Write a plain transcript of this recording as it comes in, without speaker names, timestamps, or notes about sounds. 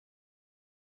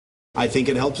I think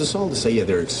it helps us all to say, yeah,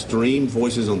 there are extreme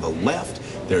voices on the left,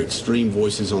 there are extreme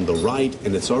voices on the right,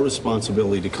 and it's our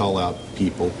responsibility to call out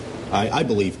people, I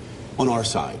believe, on our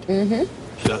side.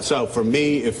 So for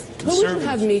me, if who would you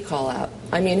have me call out?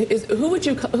 I mean, who would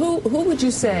you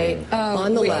say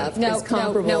on the left is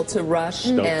comparable to Rush?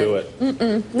 Don't do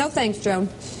it. No thanks, Joan.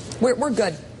 We're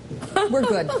good. We're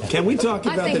good. Can we talk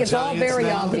about the I think it's all very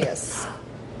now? obvious.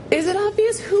 Is it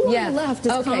obvious? Who on the left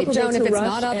is comparable Joan, to if it's Rush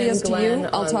not obvious to you,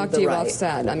 I'll talk to you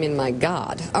offset. I mean, my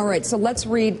God. All right, so let's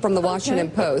read from the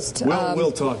Washington Post.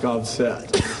 We'll talk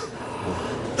offset.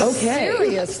 Okay.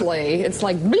 Seriously. It's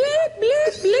like bleep,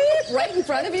 bleep, bleep right in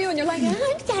front of you, and you're like,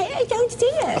 I don't see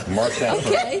it. Mark that.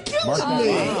 Okay. Come on.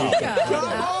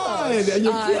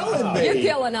 You're killing me. You're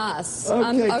killing us.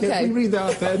 Okay, can we read the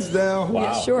op-eds now? Wow.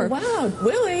 Yeah, sure. Wow,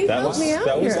 Willie, help me out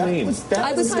that was here. mean.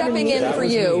 I was stepping in for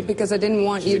you because I didn't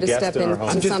want you to step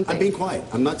into something. I'm being quiet.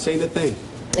 I'm not saying a thing.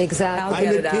 Exactly. I'll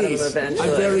get it out of him eventually.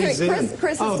 I'm very Hey, zen.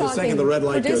 Chris is the talking, second the red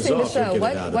light goes producing the off, show. you'll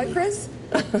get it out of What, me. Chris?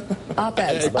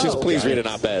 Op-eds. Just please read an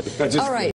op-ed. All right.